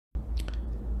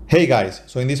Hey guys,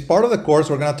 so in this part of the course,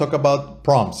 we're going to talk about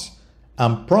prompts.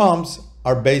 And prompts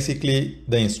are basically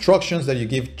the instructions that you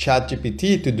give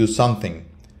ChatGPT to do something.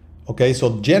 Okay,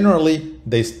 so generally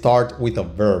they start with a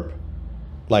verb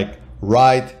like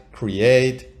write,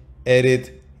 create,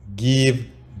 edit, give,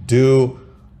 do,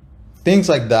 things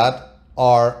like that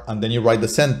are, and then you write the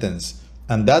sentence.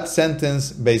 And that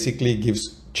sentence basically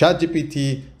gives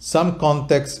ChatGPT some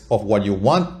context of what you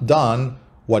want done,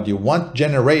 what you want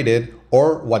generated,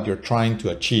 or what you're trying to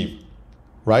achieve,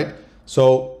 right?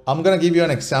 So I'm gonna give you an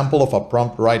example of a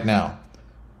prompt right now.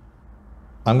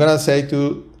 I'm gonna say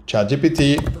to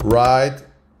ChatGPT, write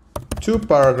 2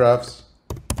 paragraphs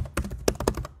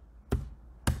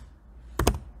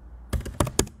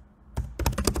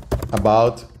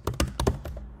about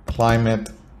climate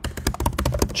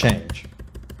change.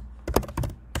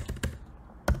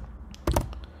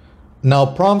 Now,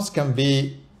 prompts can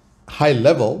be high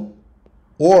level,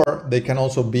 or they can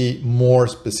also be more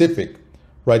specific.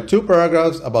 Write 2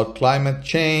 paragraphs about climate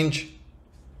change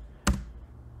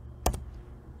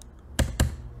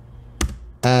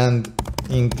and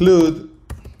include,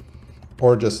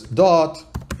 or just dot,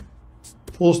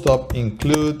 full stop,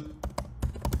 include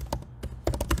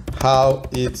how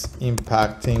it's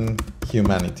impacting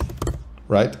humanity,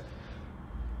 right?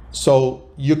 So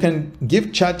you can give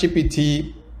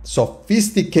ChatGPT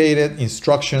sophisticated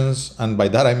instructions, and by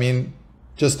that I mean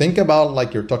just think about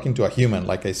like you're talking to a human.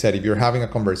 Like I said, if you're having a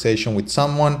conversation with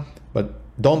someone, but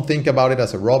don't think about it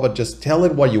as a robot, just tell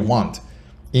it what you want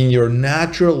in your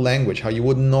natural language, how you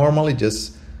would normally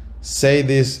just say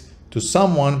this to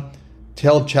someone.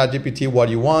 Tell ChatGPT what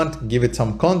you want, give it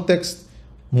some context.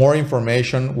 More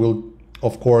information will,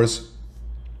 of course,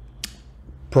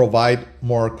 provide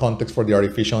more context for the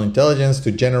artificial intelligence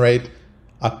to generate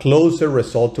a closer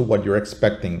result to what you're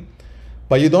expecting.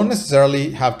 But you don't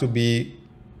necessarily have to be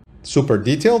super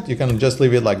detailed. You can just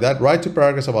leave it like that. Write 2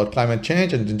 paragraphs about climate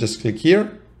change and then just click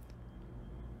here.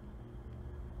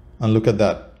 And look at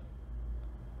that.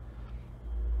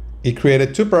 It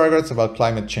created 2 paragraphs about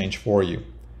climate change for you.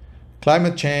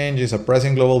 Climate change is a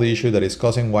pressing global issue that is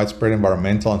causing widespread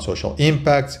environmental and social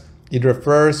impacts. It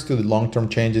refers to the long-term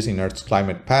changes in Earth's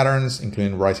climate patterns,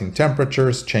 including rising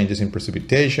temperatures, changes in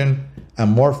precipitation, and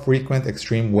more frequent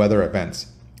extreme weather events.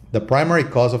 The primary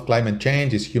cause of climate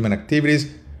change is human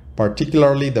activities,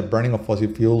 particularly the burning of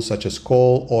fossil fuels such as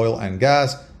coal, oil, and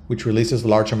gas, which releases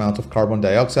large amounts of carbon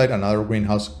dioxide and other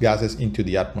greenhouse gases into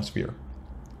the atmosphere.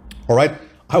 All right,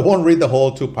 I won't read the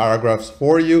whole 2 paragraphs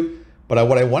for you, but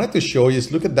what I wanted to show you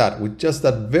is look at that. With just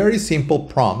that very simple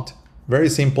prompt, very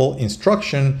simple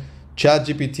instruction,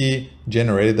 ChatGPT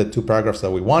generated the 2 paragraphs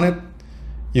that we wanted.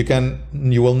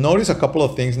 You will notice a couple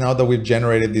of things now that we've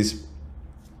generated this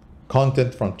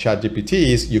content from ChatGPT.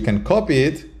 Is you can copy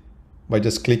it by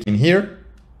just clicking here,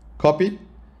 copy.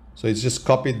 So it's just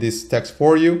copied this text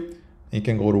for you. You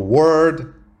can go to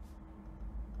Word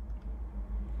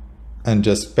and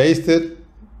just paste it,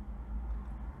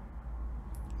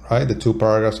 right? The 2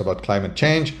 paragraphs about climate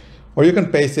change, or you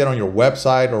can paste it on your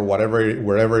website or whatever,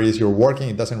 wherever it is you're working.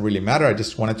 It doesn't really matter. I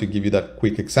just wanted to give you that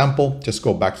quick example. Just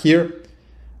go back here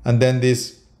and then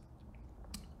this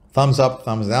thumbs up,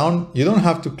 thumbs down. You don't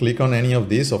have to click on any of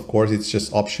these. Of course, it's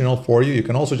just optional for you. You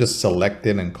can also just select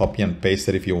it and copy and paste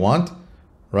it if you want,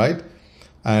 right?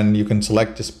 And you can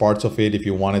select just parts of it if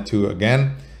you wanted to.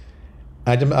 Again,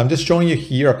 I'm just showing you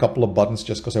here a couple of buttons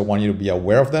just because I want you to be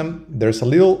aware of them. There's a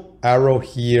little arrow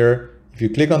here. If you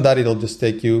click on that, it'll just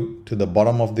take you to the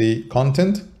bottom of the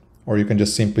content, or you can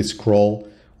just simply scroll.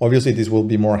 Obviously, this will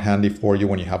be more handy for you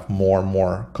when you have more and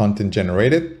more content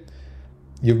generated.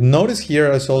 You've noticed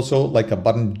here is also like a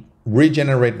button,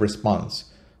 regenerate response.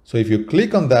 So if you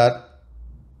click on that,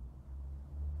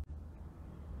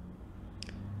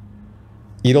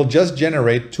 it'll just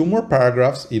generate 2 more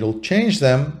paragraphs. It'll change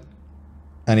them.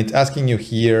 And it's asking you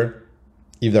here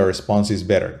if the response is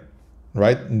better,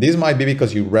 right? And this might be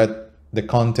because you read the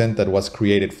content that was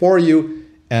created for you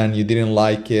and you didn't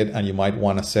like it, and you might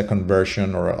want a second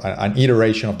version or an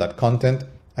iteration of that content.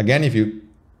 Again, if you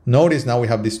notice, now we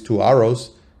have these 2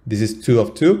 arrows. This is 2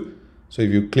 of 2. So if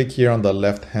you click here on the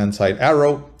left-hand side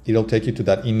arrow, it'll take you to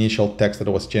that initial text that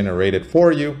was generated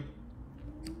for you.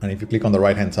 And if you click on the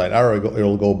right-hand side arrow,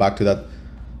 it'll go back to that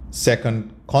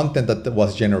second content that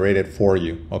was generated for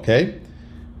you, okay?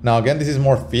 Now, again, this is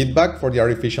more feedback for the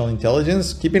artificial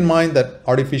intelligence. Keep in mind that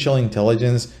artificial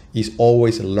intelligence is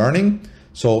always learning.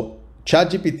 So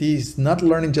ChatGPT is not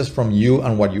learning just from you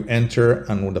and what you enter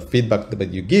and the feedback that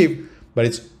you give, but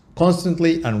it's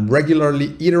constantly and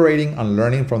regularly iterating and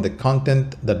learning from the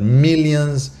content that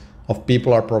millions of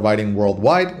people are providing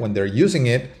worldwide when they're using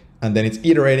it. and then it's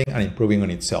iterating and improving on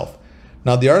itself.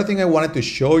 Now, the other thing I wanted to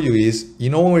show you is,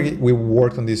 when we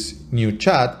worked on this new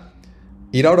chat,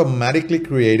 it automatically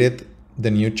created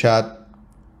the new chat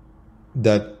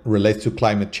that relates to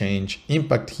climate change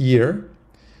impact here.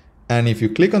 And if you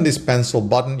click on this pencil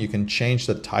button, you can change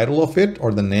the title of it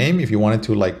or the name if you wanted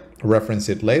to like reference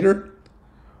it later.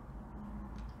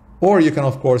 Or you can,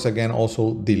 of course, again,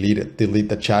 also delete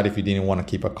the chat if you didn't want to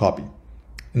keep a copy.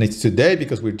 And it's today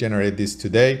because we generated this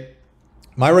today.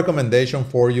 My recommendation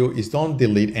for you is don't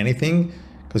delete anything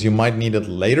because you might need it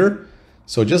later.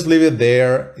 So just leave it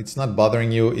there. It's not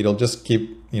bothering you. It'll just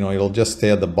keep, it'll just stay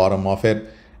at the bottom of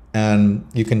it. And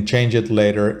you can change it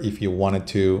later if you wanted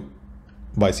to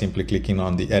by simply clicking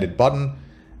on the edit button.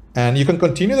 And you can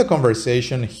continue the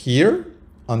conversation here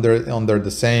under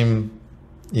the same,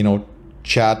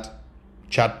 chat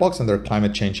box under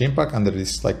climate change impact under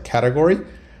this like category.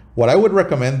 What I would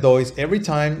recommend though is every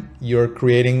time you're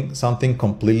creating something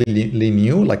completely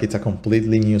new, like it's a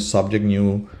completely new subject,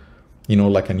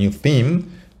 like a new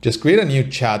theme, just create a new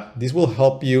chat. This will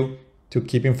help you to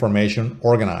keep information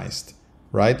organized,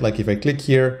 right? Like if I click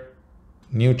here,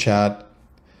 new chat,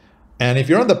 and if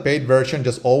you're on the paid version,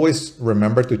 just always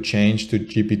remember to change to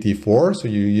GPT-4 so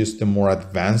you use the more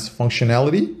advanced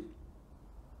functionality.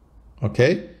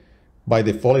 Okay, by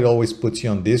default, it always puts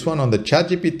you on this one. On the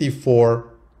ChatGPT-4,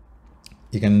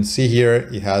 you can see here,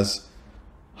 it has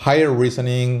higher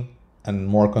reasoning and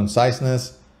more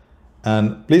conciseness.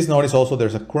 And please notice also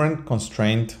there's a current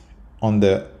constraint on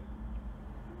the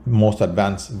most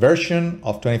advanced version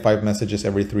of 25 messages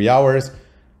every 3 hours,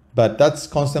 but that's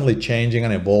constantly changing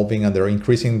and evolving, and they're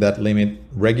increasing that limit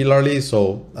regularly.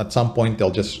 So at some point, they'll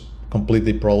just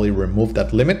completely probably remove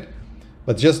that limit.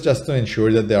 But just to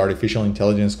ensure that the artificial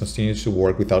intelligence continues to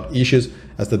work without issues,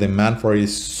 as the demand for it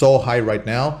is so high right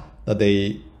now that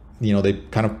they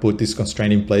kind of put this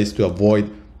constraint in place to avoid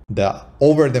the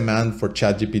over demand for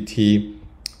ChatGPT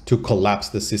to collapse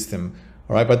the system.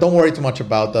 All right, but don't worry too much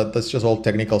about that. That's just all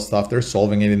technical stuff. They're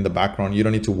solving it in the background. You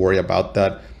don't need to worry about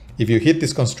that. If you hit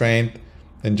this constraint,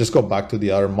 then just go back to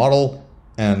the other model,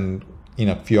 and in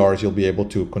a few hours, you'll be able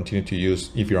to continue to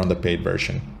use if you're on the paid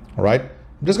version. All right.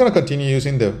 I'm just going to continue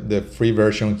using the free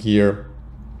version here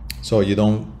so you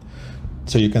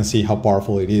can see how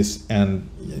powerful it is, and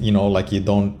you might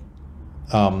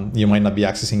not be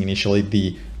accessing initially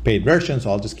the paid version,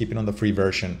 so I'll just keep it on the free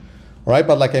version. All right,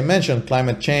 but like I mentioned,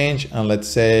 climate change, and let's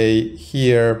say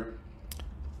here,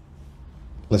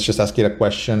 let's just ask it a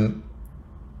question.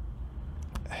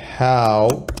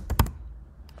 How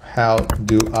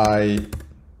do I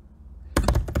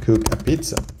cook a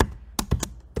pizza?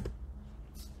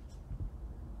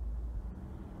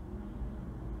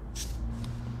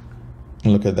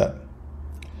 Look at that.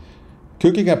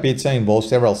 Cooking a pizza involves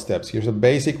several steps. Here's a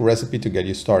basic recipe to get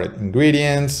you started.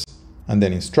 Ingredients, and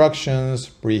then instructions,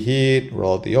 preheat,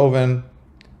 roll out the oven,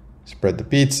 spread the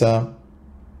pizza.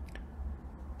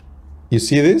 You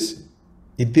see this?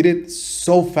 It did it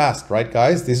so fast, right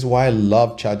guys? This is why I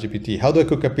love ChatGPT. How do I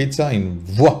cook a pizza? And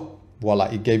voila,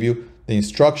 it gave you the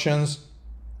instructions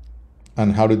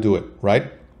and how to do it,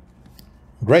 right?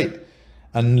 Great.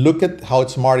 And look at how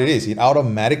smart it is. It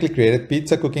automatically created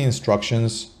pizza cooking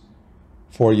instructions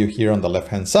for you here on the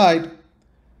left-hand side,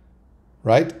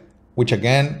 right? Which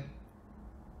again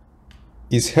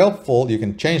is helpful. You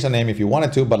can change the name if you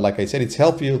wanted to, but like I said, it's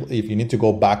helpful if you need to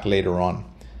go back later on.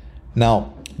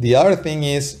 Now, the other thing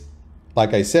is,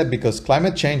 like I said, because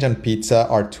climate change and pizza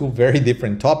are two very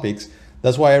different topics,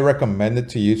 that's why I recommended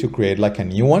to you to create like a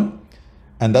new one.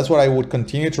 And that's what I would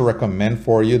continue to recommend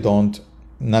for you.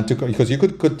 Because you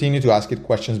could continue to ask it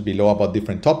questions below about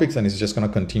different topics, and it's just going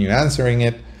to continue answering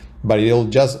it, but it'll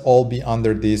just all be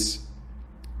under this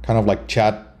kind of like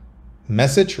chat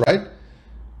message, right?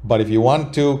 But if you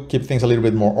want to keep things a little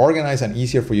bit more organized and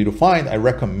easier for you to find, I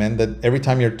recommend that every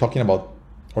time you're talking about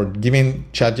or giving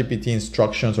ChatGPT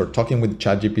instructions or talking with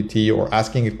ChatGPT or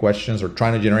asking it questions or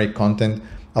trying to generate content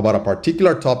about a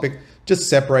particular topic, just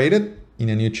separate it in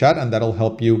a new chat, and that'll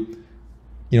help you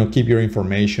keep your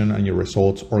information and your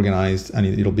results organized, and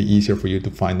it'll be easier for you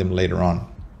to find them later on.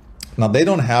 Now, they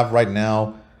don't have right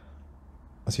now,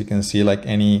 as you can see, like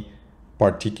any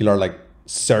particular like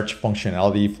search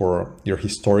functionality for your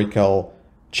historical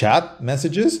chat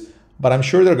messages, but I'm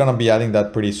sure they're going to be adding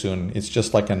that pretty soon. It's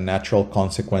just like a natural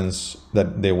consequence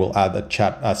that they will add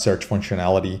a search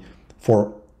functionality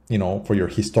for your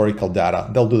historical data.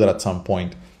 They'll do that at some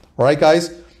point. All right,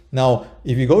 guys. Now,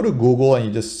 if you go to Google and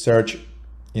you just search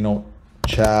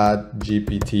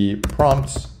ChatGPT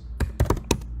prompts,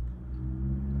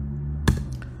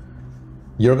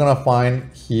 you're gonna find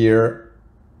here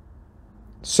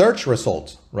search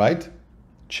results. right?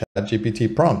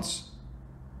 ChatGPT prompts.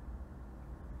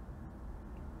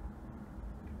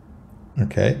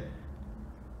 Okay.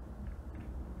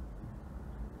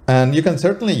 And you can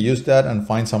certainly use that and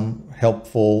find some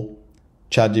helpful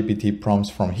ChatGPT prompts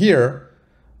from here.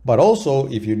 But also,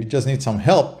 if you just need some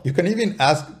help, you can even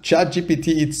ask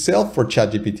ChatGPT itself for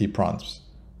ChatGPT prompts.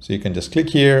 So you can just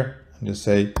click here and just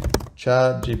say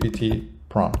ChatGPT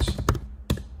prompts.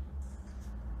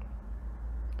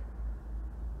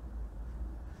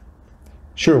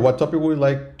 Sure, what topic would you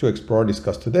like to explore or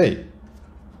discuss today?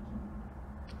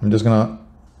 I'm just gonna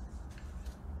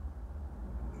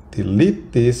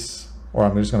delete this, or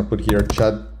I'm just gonna put here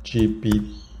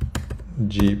ChatGPT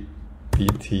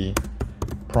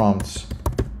prompts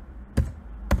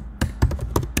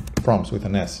with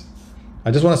an S.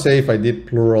 I just want to say if I did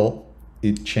plural,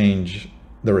 it changed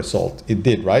the result. It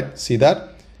did, right? See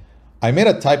that? I made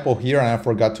a typo here and I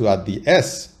forgot to add the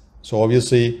S. So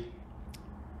obviously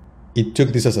it took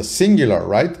this as a singular,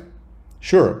 right?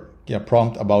 Sure, yeah,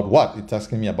 prompt about what? It's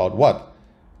asking me about what?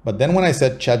 But then when I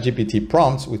said ChatGPT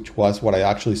prompts, which was what I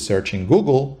actually searched in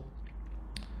Google,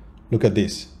 look at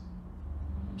this.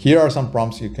 Here are some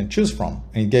prompts you can choose from,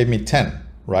 and it gave me 10,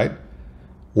 right?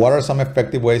 What are some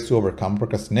effective ways to overcome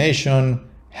procrastination?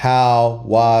 How,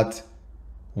 what,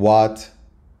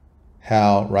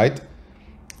 how, right?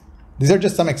 These are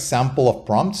just some example of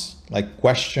prompts, like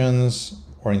questions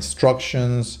or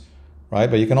instructions, right?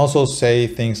 But you can also say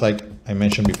things like I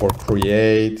mentioned before,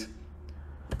 create,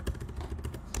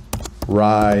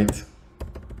 write,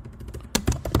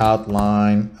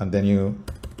 outline, and then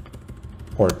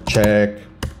or check,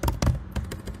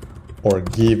 or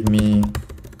give me,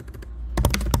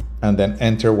 and then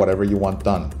enter whatever you want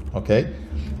done, okay?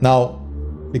 Now,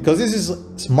 because this is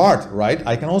smart, right?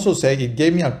 I can also say it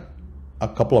gave me a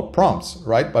couple of prompts,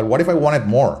 right? But what if I wanted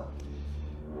more?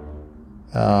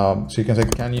 So you can say,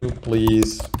 can you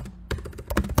please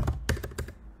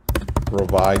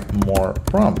provide more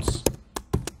prompts?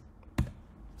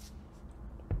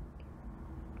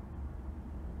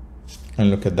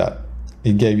 And look at that.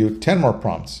 It gave you 10 more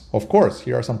prompts. Of course,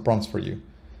 here are some prompts for you.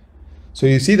 So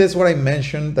you see, that's what I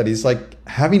mentioned, that is like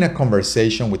having a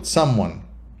conversation with someone,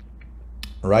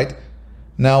 right?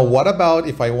 Now, what about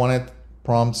if I wanted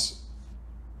prompts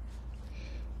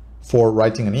for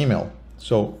writing an email?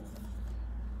 So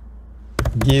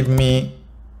give me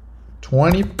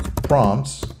 20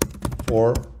 prompts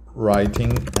for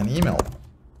writing an email.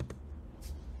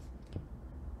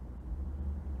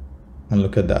 And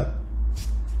look at that.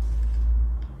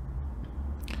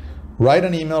 Write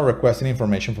an email requesting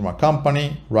information from a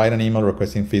company, write an email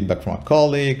requesting feedback from a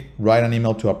colleague, write an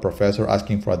email to a professor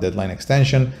asking for a deadline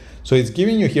extension. So it's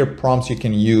giving you here prompts you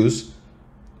can use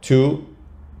to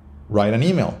write an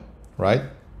email, right?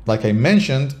 Like I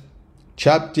mentioned,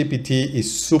 ChatGPT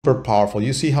is super powerful.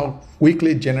 You see how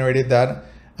quickly it generated that?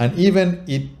 And even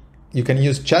you can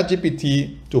use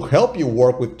ChatGPT to help you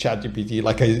work with ChatGPT,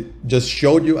 like I just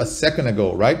showed you a second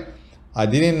ago, right? I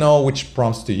didn't know which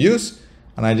prompts to use,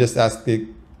 and I just asked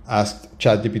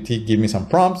ChatGPT, give me some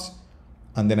prompts,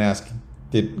 and then I asked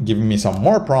it, give me some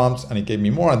more prompts, and it gave me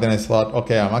more. And then I thought,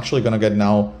 okay, I'm actually gonna get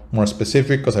now more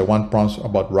specific because I want prompts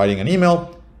about writing an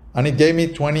email, and it gave me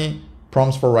 20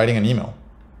 prompts for writing an email,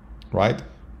 right?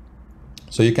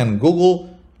 So you can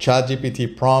Google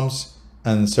ChatGPT prompts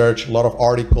and search a lot of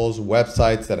articles,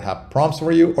 websites that have prompts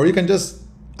for you, or you can just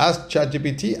ask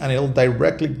ChatGPT and it'll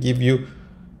directly give you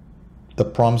the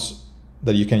prompts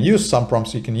that you can use, some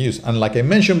prompts you can use. And like I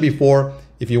mentioned before,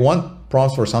 if you want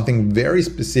prompts for something very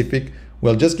specific,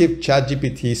 well, just give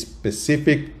ChatGPT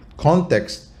specific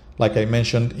context. Like I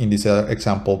mentioned in this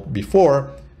example before,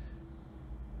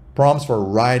 prompts for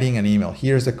writing an email.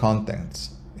 Here's the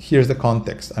contents. Here's the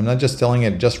context. I'm not just telling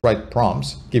it, just write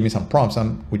prompts, give me some prompts,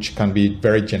 which can be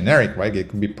very generic, right? It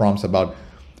could be prompts about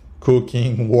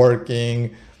cooking,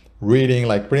 working, reading,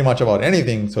 like pretty much about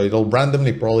anything. So it'll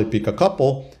randomly probably pick a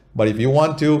couple. But if you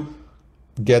want to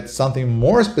get something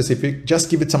more specific, just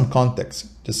give it some context.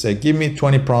 Just say, give me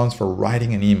 20 prompts for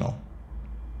writing an email.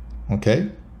 Okay?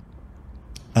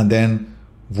 And then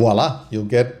voila, you'll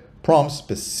get prompts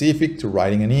specific to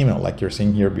writing an email, like you're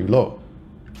seeing here below.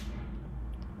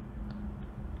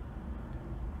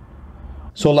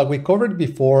 So like we covered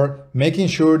before, making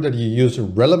sure that you use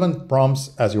relevant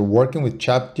prompts as you're working with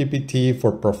ChatGPT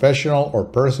for professional or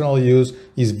personal use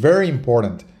is very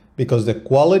important, because the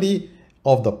quality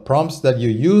of the prompts that you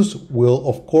use will,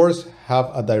 of course,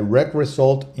 have a direct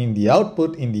result in the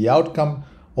output, in the outcome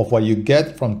of what you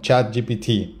get from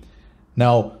ChatGPT.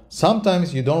 Now,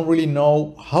 sometimes you don't really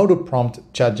know how to prompt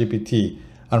ChatGPT,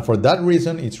 and for that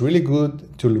reason, it's really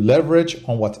good to leverage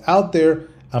on what's out there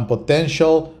and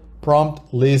potential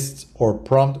prompt lists or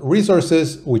prompt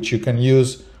resources, which you can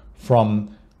use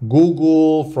from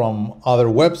Google, from other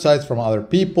websites, from other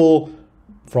people,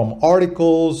 from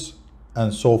articles,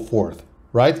 and so forth,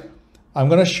 right? I'm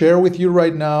gonna share with you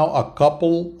right now a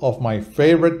couple of my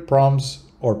favorite prompts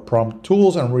or prompt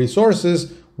tools and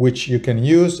resources which you can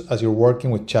use as you're working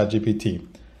with ChatGPT.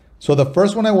 So the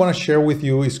first one I wanna share with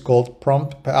you is called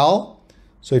Prompt Pal.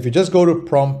 So if you just go to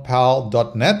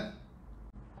promptpal.net,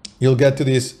 you'll get to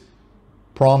this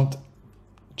prompt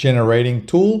generating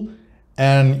tool.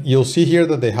 And you'll see here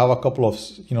that they have a couple of,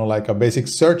 like a basic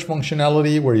search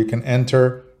functionality where you can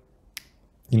enter,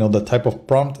 the type of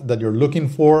prompt that you're looking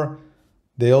for.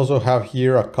 They also have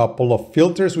here a couple of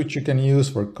filters which you can use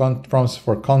for prompts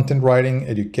for content writing,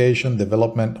 education,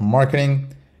 development, and marketing.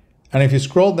 And if you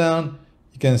scroll down,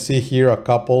 you can see here a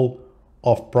couple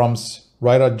of prompts: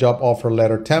 write a job offer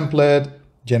letter template,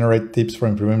 generate tips for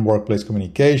improving workplace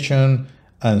communication,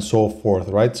 and so forth,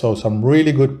 right? So some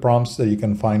really good prompts that you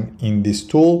can find in this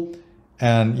tool,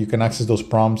 and you can access those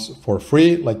prompts for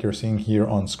free, like you're seeing here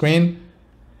on screen.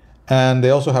 And they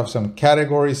also have some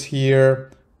categories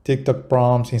here: TikTok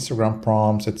prompts, Instagram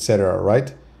prompts, etc.,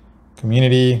 right?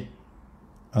 Community,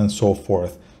 and so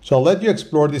forth. So I'll let you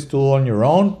explore this tool on your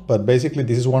own, but basically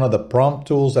this is one of the prompt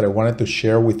tools that I wanted to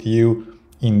share with you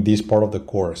in this part of the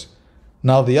course.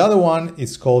 Now the other one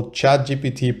is called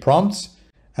ChatGPT Prompts,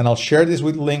 and I'll share this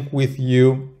link with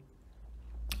you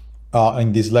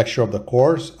in this lecture of the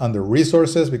course under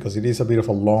resources, because it is a bit of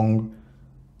a long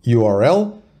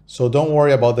URL. So don't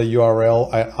worry about the URL.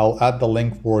 I'll add the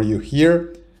link for you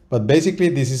here. But basically,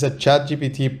 this is a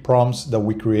ChatGPT prompts that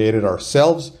we created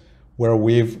ourselves, where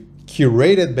we've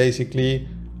curated basically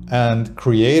and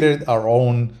created our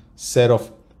own set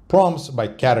of prompts by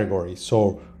category.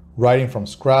 So writing from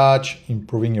scratch,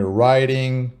 improving your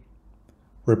writing,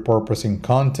 repurposing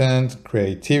content,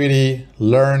 creativity,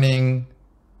 learning,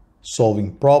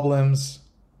 solving problems,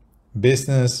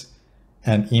 business,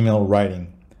 and email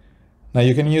writing. Now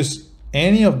you can use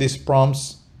any of these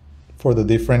prompts for the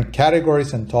different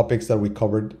categories and topics that we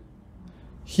covered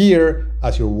here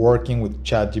as you're working with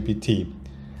ChatGPT.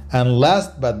 And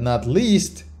last but not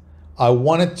least, I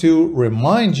wanted to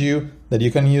remind you that you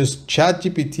can use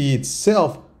ChatGPT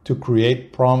itself to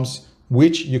create prompts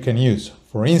which you can use.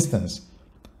 For instance,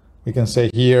 we can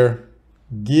say here,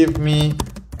 give me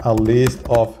a list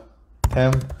of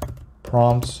 10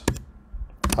 prompts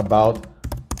about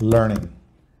learning.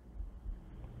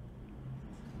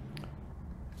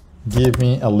 Give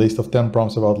me a list of 10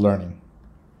 prompts about learning.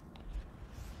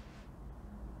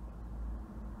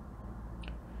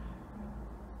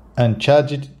 And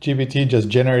ChatGPT just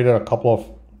generated a couple of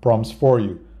prompts for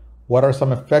you. What are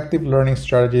some effective learning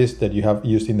strategies that you have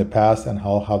used in the past, and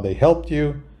how have they helped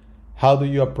you? How do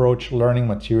you approach learning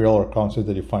material or concepts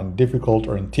that you find difficult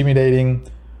or intimidating?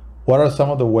 What are some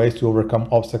of the ways to overcome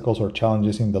obstacles or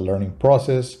challenges in the learning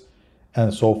process?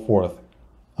 And so forth.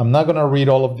 I'm not going to read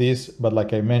all of this, but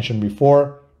like I mentioned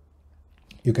before,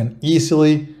 you can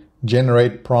easily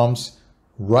generate prompts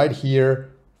right here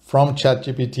from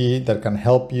ChatGPT that can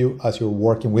help you as you're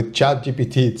working with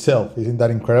ChatGPT itself. Isn't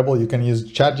that incredible? You can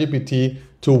use ChatGPT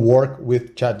to work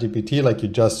with ChatGPT like you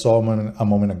just saw a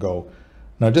moment ago.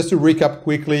 Now, just to recap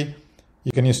quickly,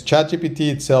 you can use ChatGPT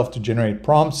itself to generate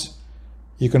prompts.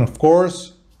 You can, of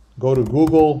course, go to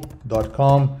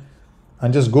google.com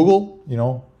and just Google,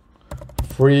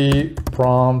 free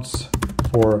prompts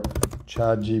for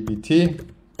ChatGPT.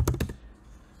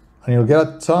 And you'll get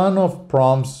a ton of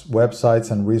prompts, websites,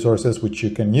 and resources which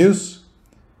you can use.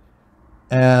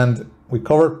 And we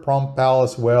covered Prompt Pal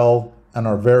as well, and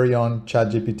our very own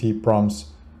ChatGPT prompts.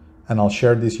 And I'll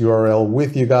share this URL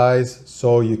with you guys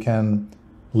so you can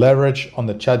leverage on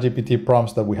the ChatGPT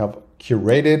prompts that we have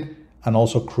curated and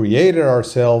also created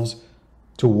ourselves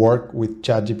to work with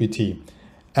ChatGPT.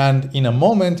 And in a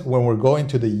moment, when we're going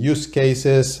to the use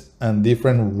cases and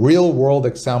different real world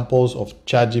examples of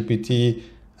ChatGPT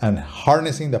and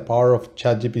harnessing the power of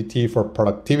ChatGPT for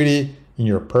productivity in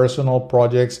your personal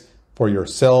projects, for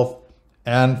yourself,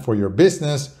 and for your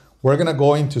business, we're gonna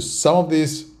go into some of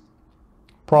these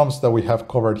prompts that we have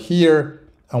covered here,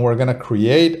 and we're gonna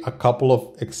create a couple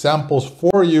of examples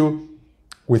for you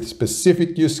with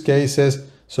specific use cases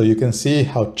so you can see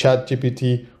how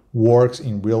ChatGPT works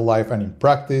in real life and in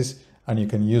practice, and you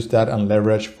can use that and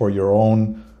leverage for your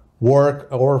own work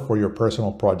or for your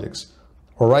personal projects.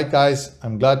 All right, guys,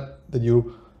 I'm glad that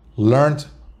you learned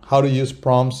how to use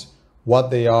prompts, what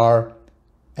they are,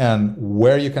 and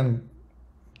where you can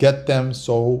get them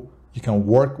so you can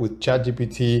work with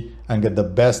ChatGPT and get the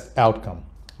best outcome.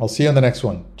 I'll see you on the next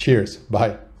one. Cheers.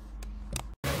 Bye.